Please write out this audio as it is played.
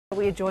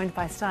we're joined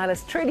by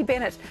stylist Trudi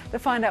Bennett to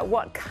find out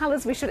what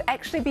colours we should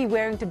actually be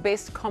wearing to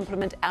best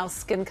complement our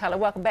skin colour.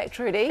 Welcome back,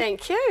 Trudi.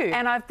 Thank you.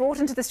 And I've brought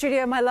into the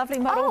studio my lovely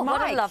model, Mike.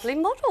 What a lovely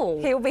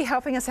model. He'll be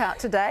helping us out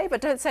today,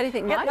 but don't say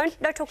anything, Mike. Yep,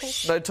 no talking.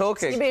 No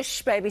talking. You'll be a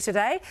shh baby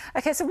today.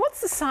 Okay, so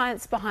what's the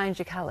science behind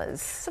your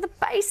colours? So the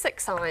basic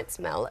science,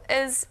 Mel,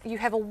 is you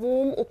have a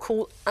warm or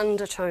cool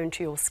undertone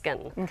to your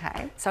skin.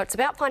 Okay. So it's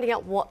about finding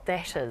out what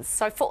that is.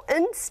 So for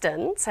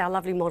instance, our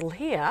lovely model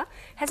here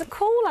has a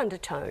cool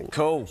undertone.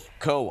 Cool.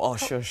 Oh,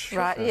 shush.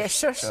 Right, yeah,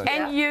 shush.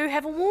 And you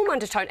have a warm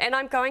undertone, and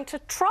I'm going to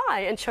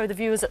try and show the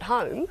viewers at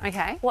home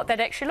what that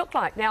actually looked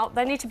like. Now,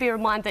 they need to bear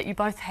in mind that you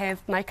both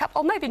have makeup,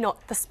 or maybe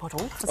not this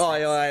model. Oh,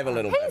 yeah, I have a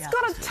little bit. He's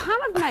got a ton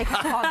of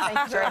makeup on, thank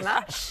you very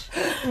much.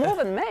 More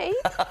than me.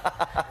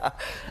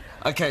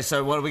 Okay,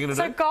 so what are we going to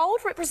do? So gold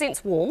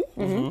represents warm,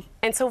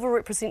 and silver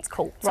represents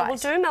cool. So we'll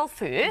do Mel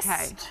first.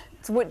 Okay.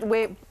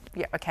 So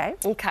yeah, okay.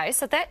 Okay,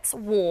 so that's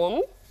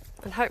warm,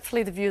 and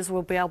hopefully the viewers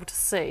will be able to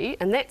see,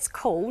 and that's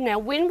cool. Now,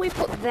 when we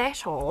put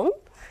that on,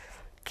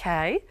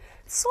 okay,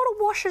 it sort of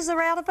washes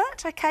her out a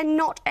bit, okay,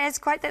 not as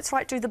great. That's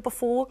right, do the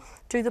before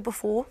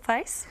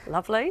face,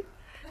 lovely.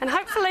 And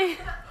hopefully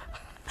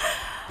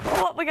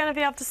what we're going to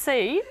be able to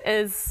see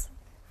is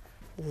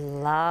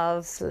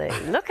lovely.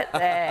 Look at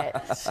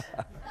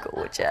that.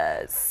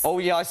 Gorgeous. Oh,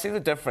 yeah, I see the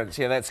difference.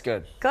 Yeah, that's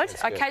good. Good?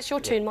 That's okay, it's your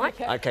turn, Mike.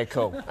 Okay,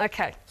 cool.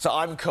 Okay. So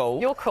I'm cool.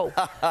 You're cool.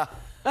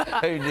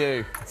 Who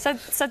knew?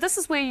 So this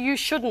is where you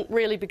shouldn't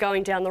really be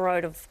going down the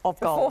road of gold.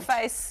 Before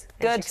face,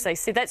 good.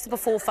 See, that's the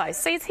before face.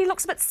 See, he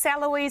looks a bit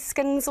sallowy,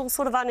 skin's all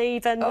sort of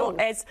uneven, not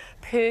as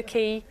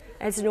perky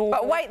as normal.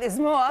 But wait, there's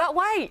more. But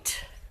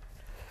wait.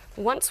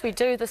 Once we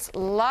do this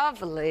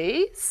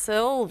lovely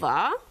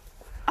silver...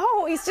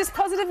 Oh, he's just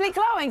positively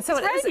glowing, so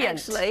it's it is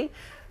actually...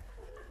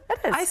 It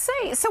is. I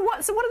see. So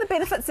what are the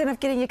benefits then of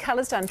getting your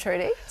colours done,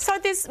 Trudi? So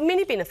there's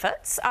many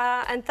benefits,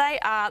 and they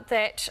are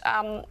that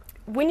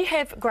when you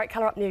have great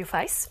colour up near your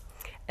face,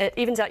 it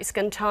evens out your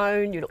skin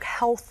tone, you look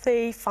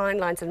healthy, fine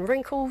lines and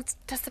wrinkles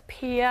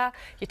disappear,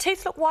 your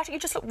teeth look whiter, you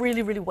just look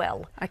really, really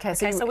well. Okay,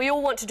 so we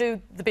all want to do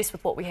the best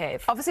with what we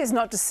have. Obviously it's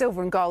not just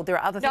silver and gold, there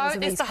are other things in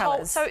these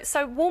colours.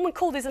 So warm and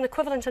cool, there's an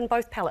equivalent in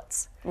both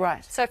palettes.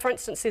 Right. So for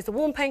instance, there's a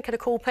warm pink and a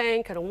cool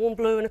pink and a warm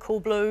blue and a cool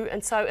blue,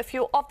 and so if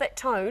you're of that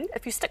tone,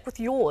 if you stick with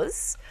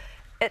yours,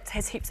 it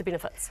has heaps of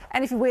benefits.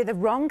 And if you wear the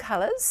wrong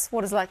colours,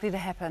 what is likely to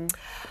happen?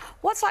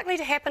 What's likely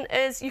to happen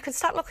is you can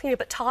start looking a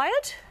bit tired,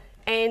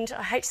 and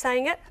I hate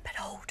saying it, a bit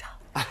older.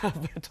 A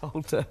bit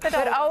older. A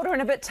bit older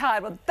and a bit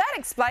tired. Well, that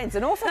explains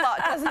an awful lot,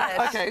 doesn't it?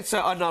 Okay,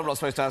 so I know I'm not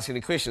supposed to ask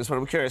any questions, but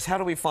I'm curious, how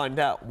do we find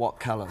out what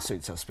colour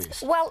suits us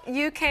best? Well,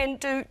 you can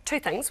do two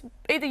things.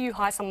 Either you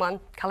hire someone,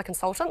 colour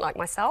consultant like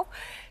myself,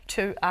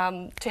 to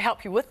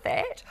help you with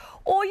that,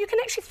 or you can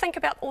actually think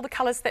about all the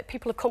colours that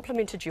people have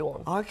complimented you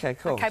on. Okay,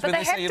 cool. Okay, so but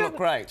they say you look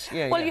great.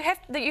 Yeah, well, yeah.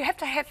 you have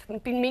to have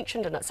been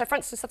mentioned in it. So, for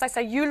instance, if they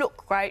say you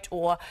look great,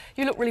 or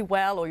you look really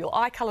well, or your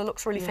eye colour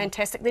looks really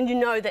fantastic, then you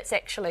know that's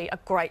actually a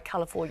great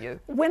colour for you.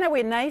 When I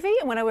wear navy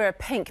and when I wear a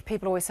pink,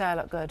 people always say I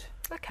look good.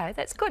 Okay,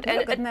 that's good. You And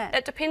look good in that.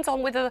 it depends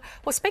on whether...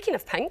 Well, speaking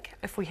of pink,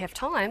 if we have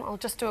time, I'll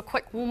just do a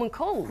quick warm and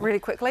cool. Really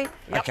quickly?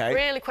 Yep, okay.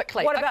 Really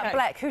quickly. What about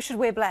black? Who should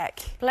wear black?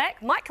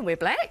 Black? Mike can wear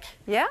black.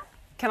 Yeah?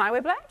 Can I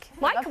wear black?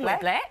 Mike can wear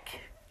black.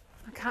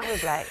 I can't wear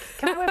black.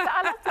 Can I wear black?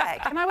 I love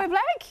black. Can I wear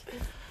black?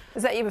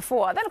 Was that you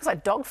before? That looks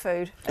like dog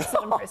food. That's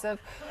not impressive.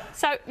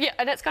 So, yeah,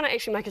 and it's going to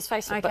actually make his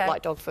face look a bit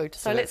like dog food.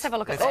 So let's have a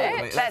look at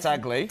ugly. that. That's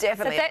ugly.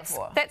 Definitely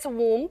So that's a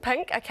warm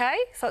pink, okay?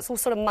 So it's all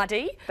sort of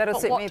muddy. That'll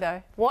suit me,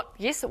 though.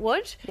 Yes, it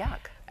would. Yuck.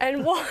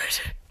 And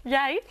what...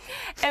 Yay.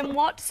 And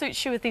what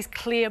suits you with these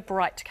clear,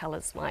 bright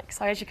colours, Mike?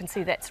 So as you can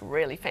see, that's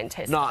really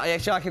fantastic. No,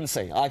 actually, I can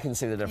see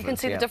the difference. You can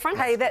see the difference?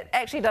 Hey, that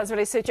actually does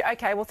really suit you.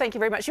 OK, well, thank you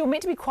very much. You're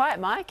meant to be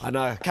quiet, Mike. I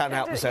know, can't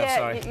help myself,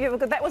 sorry.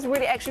 That was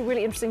actually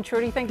really interesting,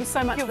 Trudi. Thank you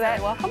so much for that.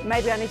 You're very welcome.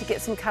 Maybe I need to get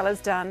some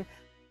colours done.